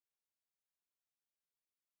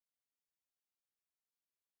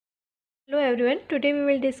Hello everyone, today we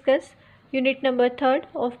will discuss unit number 3rd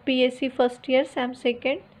of B.Sc first year Sem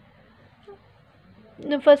second.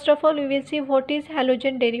 First of all, we will see what is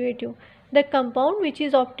halogen derivative. The compound which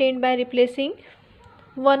is obtained by replacing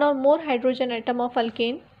one or more hydrogen atom of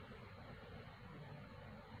alkane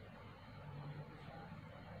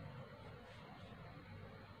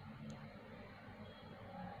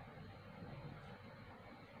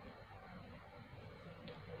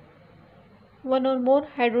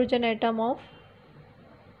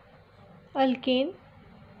alkane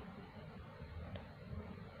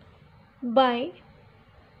by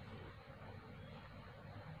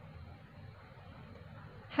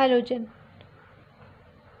halogen.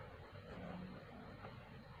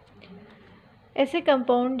 ऐसे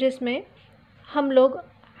compound जिसमें हम लोग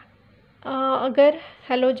अगर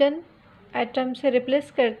halogen atom से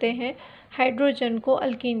replace करते हैं hydrogen को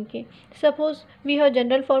alkyne के. Suppose we have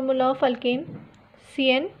general formula of alkyne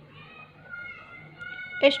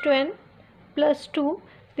CnH2n plus 2.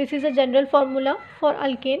 This is a general formula for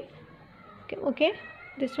alkane. Okay,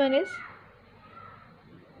 this one is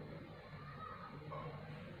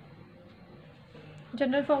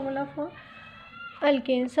general formula for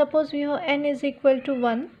alkane. Suppose we have N is equal to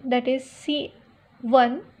 1, that is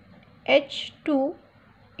C1H2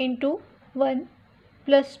 into 1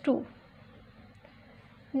 plus 2.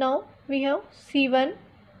 Now we have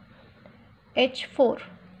C1H4,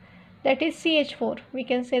 that is CH4. We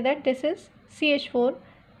can say that this is CH4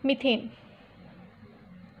 methane.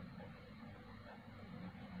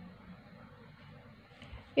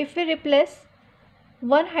 If we replace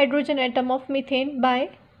one hydrogen atom of methane by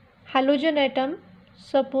halogen atom,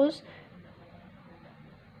 suppose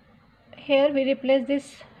here we replace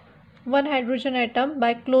this one hydrogen atom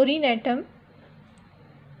by chlorine atom.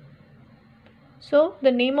 So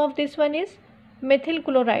the name of this one is methyl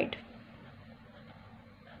chloride.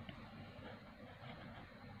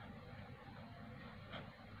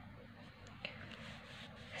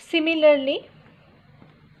 Similarly,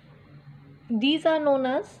 these are known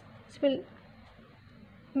as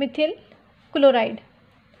methyl chloride.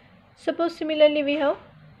 Suppose similarly we have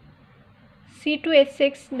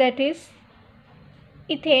C2H6, that is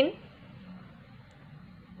ethane.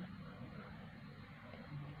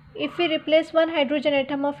 If we replace one hydrogen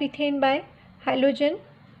atom of ethane by halogen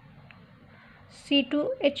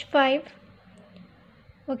C2H5,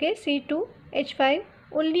 okay, C2H5,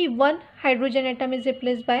 only one hydrogen atom is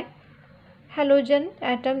replaced by halogen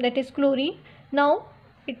atom, that is chlorine. Now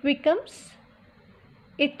it becomes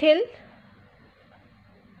ethyl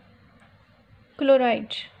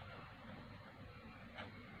chloride.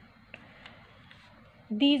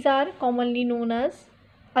 These are commonly known as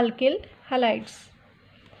alkyl halides.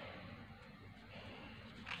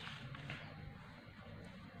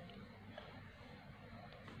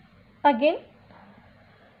 Again,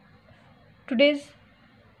 today's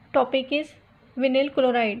topic is vinyl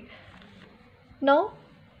chloride. Now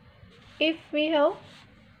if we have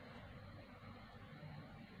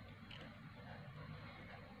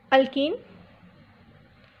alkene,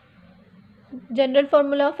 general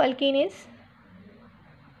formula of alkene is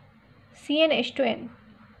CnH2n.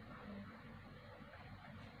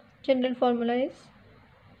 General formula is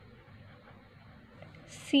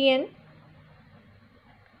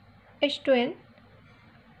CnH2n,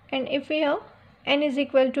 and if we have N is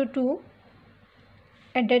equal to 2,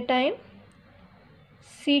 at that time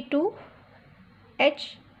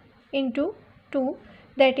C2H into 2,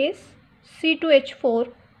 that is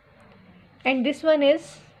C2H4, and this one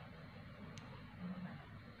is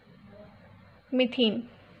methane.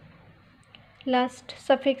 Last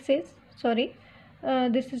suffix is,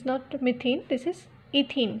 this is not methane, this is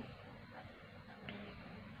ethene,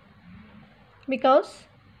 because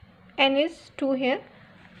N is 2 here.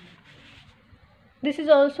 This is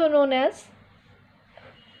also known as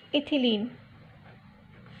ethylene.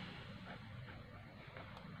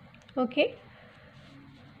 Okay,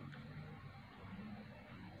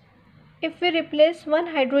 if we replace one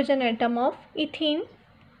hydrogen atom of ethene,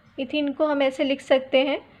 ethene को हम ऐसे लिख सकते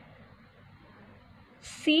हैं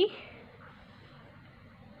C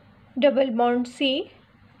double bond C,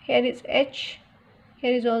 here is H,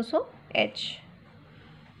 here is also H.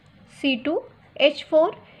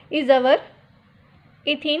 C2H4 is our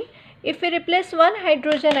ethene. If we replace one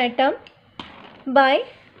hydrogen atom by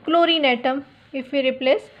chlorine atom, if we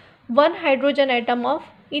replace one hydrogen atom of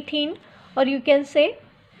ethene, or you can say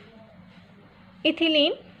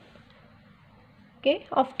ethylene, okay,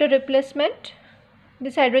 after replacement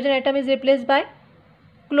this hydrogen atom is replaced by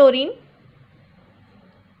chlorine.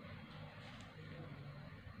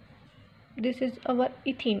 This is our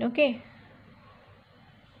ethene. Okay,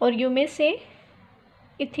 or you may say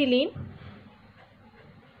ethylene.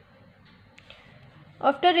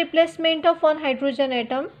 After replacement of one hydrogen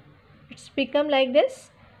atom, it's become like this.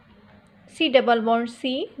 C double bond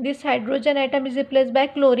C. This hydrogen atom is replaced by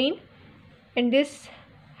chlorine, and this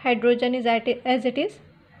hydrogen is as it is.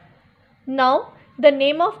 Now the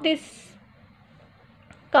name of this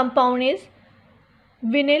compound is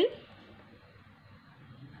vinyl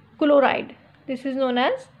chloride. This is known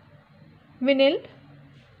as vinyl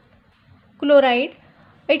chloride.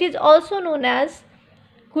 It is also known as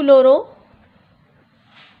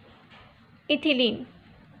chloroethylene.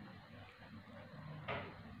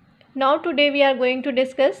 Now today we are going to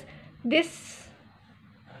discuss this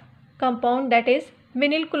compound, that is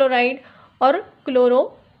vinyl chloride or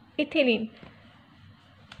chloroethylene.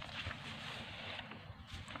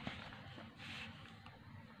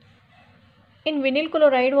 In vinyl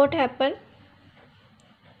chloride, what happened?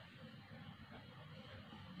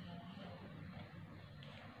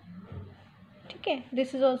 Okay,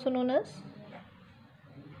 this is also known as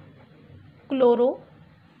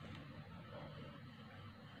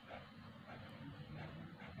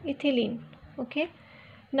chloroethylene. Okay,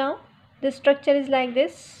 now the structure is like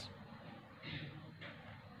this.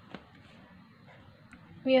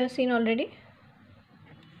 We have seen already.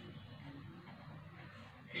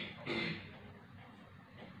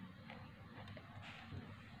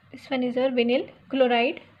 This one is our vinyl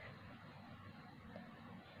chloride.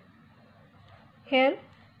 Here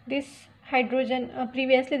this hydrogen,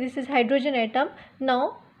 previously this is hydrogen atom.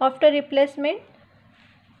 Now after replacement,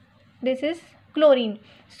 this is chlorine.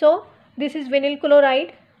 So this is vinyl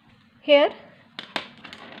chloride. Here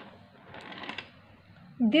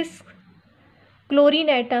this chlorine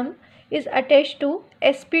atom is attached to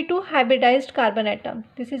sp2 hybridized carbon atom.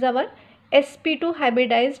 This is our sp2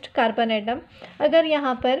 hybridized carbon atom. अगर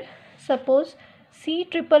यहाँ पर suppose C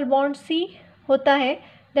triple bond C होता है,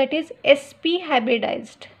 that is sp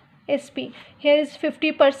hybridized. sp here is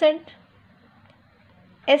 50%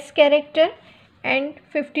 s character and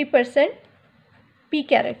 50% p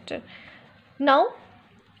character. Now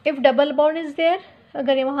if double bond is there,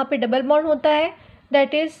 अगर वहाँ पे double bond होता है,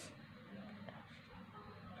 that is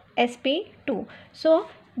sp2. So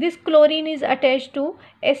this chlorine is attached to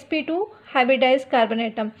sp2 hybridized carbon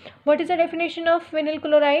atom. What is the definition of vinyl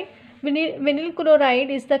chloride? Vinyl chloride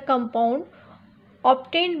is the compound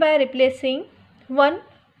obtained by replacing one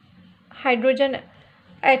hydrogen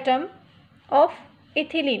atom of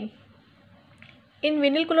ethylene. In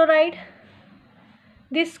vinyl chloride,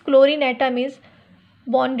 this chlorine atom is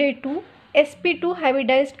bonded to sp2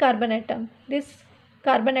 hybridized carbon atom. This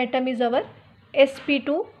carbon atom is our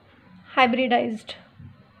sp2 hybridized.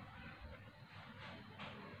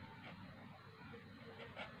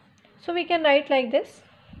 So we can write like this.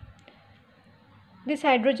 This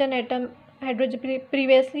hydrogen atom,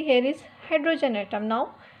 previously here is hydrogen atom.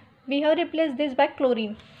 Now we have replaced this by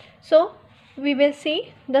chlorine. So we will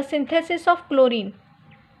see the synthesis of chlorine.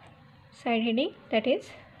 Side heading, that is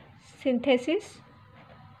synthesis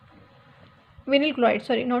vinyl chloride,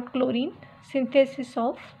 sorry, not chlorine, synthesis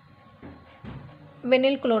of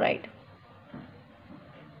vinyl chloride.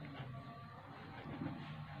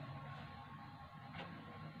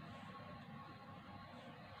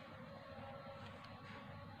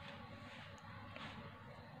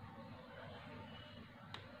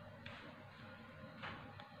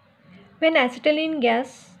 When acetylene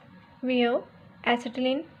gas, we have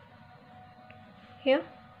acetylene here.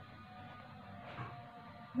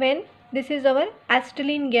 When this is our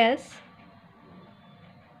acetylene gas,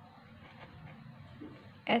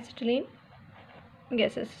 acetylene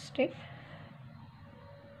gaseous state,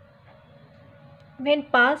 when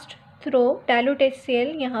passed through dilute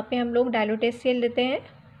HCl, यहाँ पे हम लोग dilute HCl लेते हैं,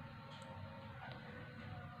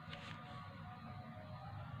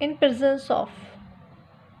 in presence of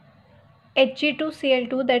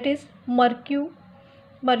Hg2Cl2, that is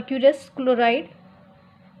mercurous chloride,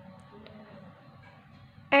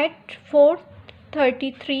 at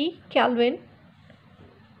 433 Kelvin,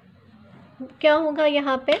 क्या होगा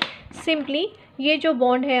यहाँ पे? सिंपली ये जो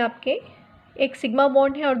बॉन्ड है आपके, एक सिग्मा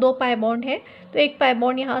बॉन्ड है और दो पाई बॉन्ड है, तो एक पाई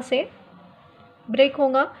बॉन्ड यहाँ से ब्रेक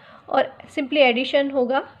होगा और सिंपली एडिशन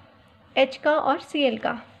होगा H का और Cl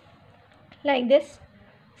का, like this.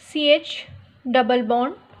 CH double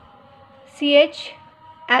bond, CH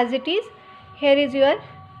as it is, here is your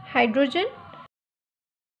hydrogen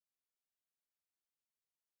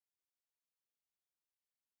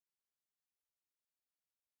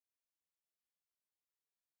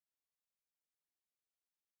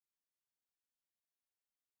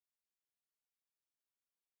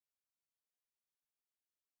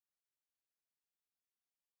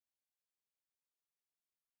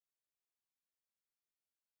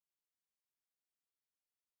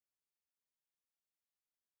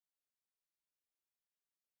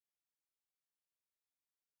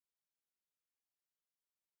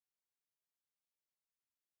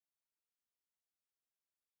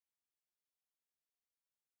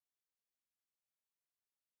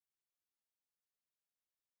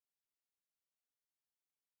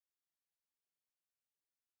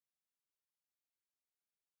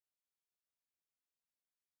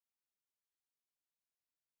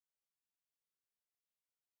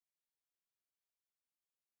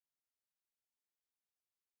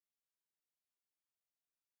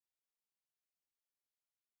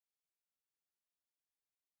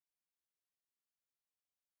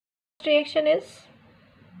reaction is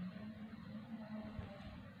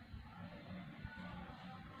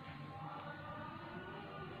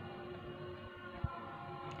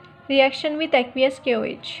reaction with aqueous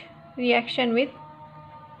KOH. Reaction with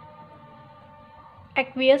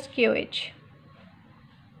aqueous KOH.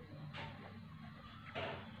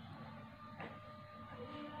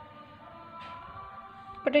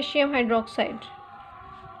 Potassium hydroxide.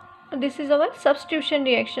 This is our substitution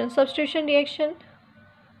reaction. Substitution reaction.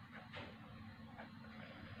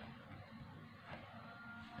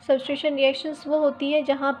 Substitution reactions वो होती है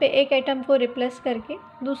जहाँ पे एक atom को replace करके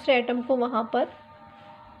दूसरे atom को वहाँ पर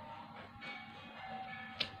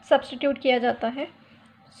सब्स्टिट्यूट किया जाता है.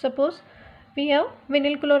 Suppose we have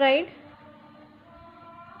विनिल chloride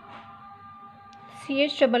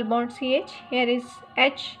CH double bond CH, here is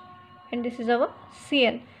H and this is our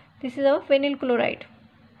Cl. This is our vinyl chloride.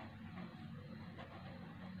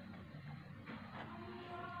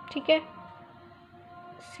 ठीक है,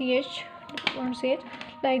 CH bond CH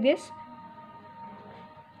like this.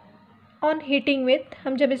 On heating with,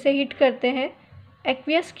 हम जब इसे हीट करते हैं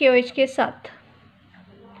aqueous KOH के साथ,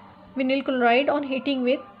 vinyl chloride on heating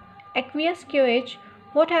with aqueous KOH,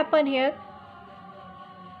 what happen here?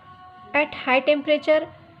 At high temperature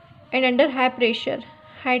and under high pressure.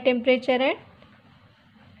 High temperature and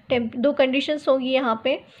दो conditions होगी यहाँ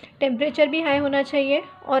पे. टेम्परेचर भी हाई होना चाहिए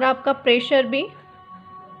और आपका प्रेशर भी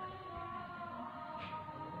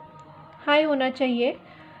हाई होना चाहिए.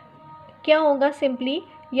 क्या होगा, सिंपली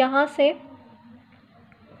यहाँ से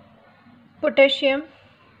पोटेशियम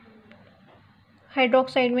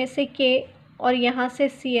हाइड्रोक्साइड में से K और यहाँ से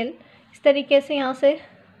Cl, इस तरीके से यहाँ से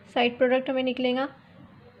साइड प्रोडक्ट हमें निकलेगा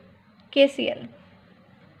KCl,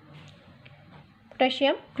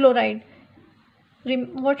 potassium chloride.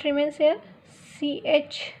 What remains here?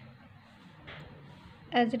 CH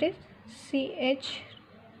as it is, CH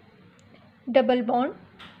double bond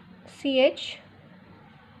CH,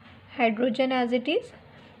 hydrogen as it is.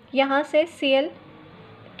 यहाँ से Cl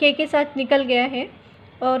K के साथ निकल गया है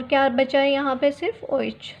और क्या बचा है यहाँ पे, सिर्फ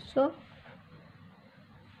OH. So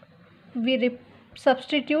we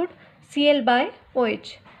substitute Cl by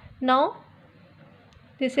OH. Now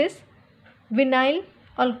this is vinyl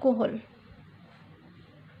alcohol.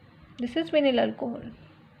 This is vinyl alcohol.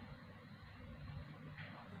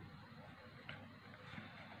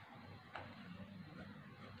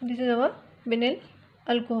 This is our vinyl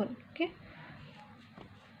alcohol. Okay.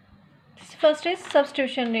 First is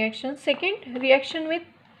substitution reaction. Second, reaction with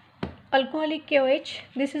alcoholic KOH.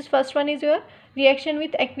 This is first one is your reaction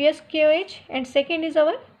with aqueous KOH and second is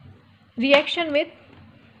our reaction with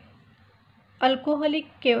alcoholic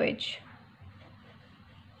KOH.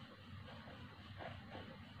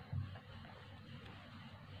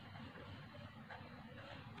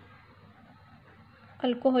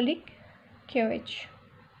 Alcoholic KOH.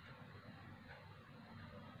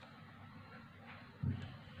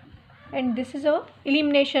 And this is our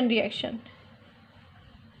elimination reaction.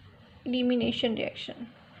 Elimination reaction.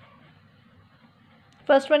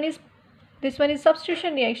 First one is, this one is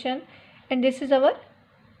substitution reaction and this is our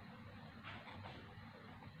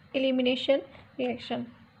elimination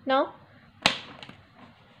reaction. Now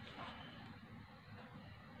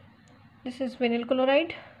this is vinyl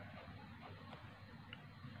chloride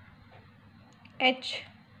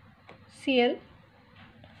HCl.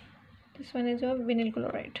 This one is your vinyl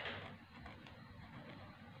chloride.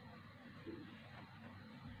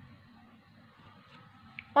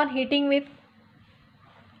 On heating with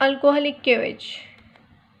alcoholic KOH,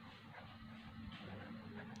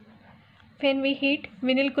 when we heat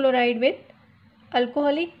vinyl chloride with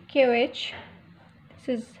alcoholic KOH, this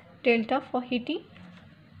is delta for heating.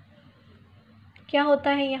 क्या होता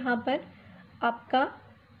है यहाँ पर, आपका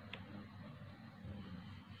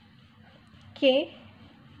K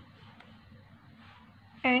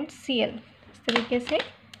and Cl, इस तरीके से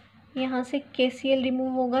यहाँ से KCl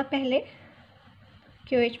रिमूव होगा पहले,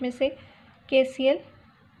 KOH में से KCl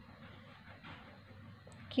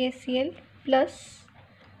प्लस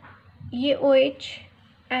ये OH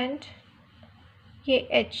एंड ये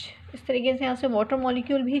H, इस तरीके से यहाँ से वाटर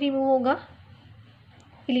मॉलिक्यूल भी रिमूव होगा,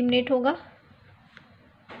 एलिमिनेट होगा,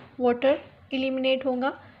 वाटर एलिमिनेट होगा.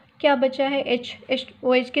 क्या बचा है,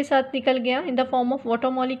 OH के साथ निकल गया in the form of water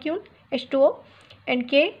molecule H2O and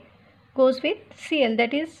K goes with Cl,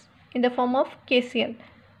 that is in the form of KCl.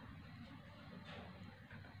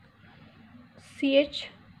 CH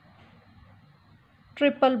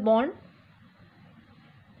triple bond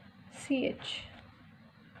CH,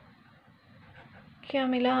 क्या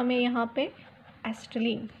मिला हमें यहाँ पे,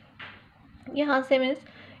 एसिटिलीन. यहाँ से मीन्स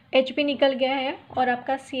H भी निकल गया है और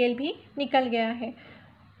आपका Cl भी निकल गया है.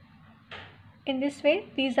 In this way,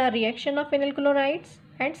 these are reaction of phenyl chlorides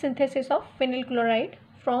and synthesis of phenyl chloride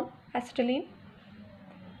from acetylene.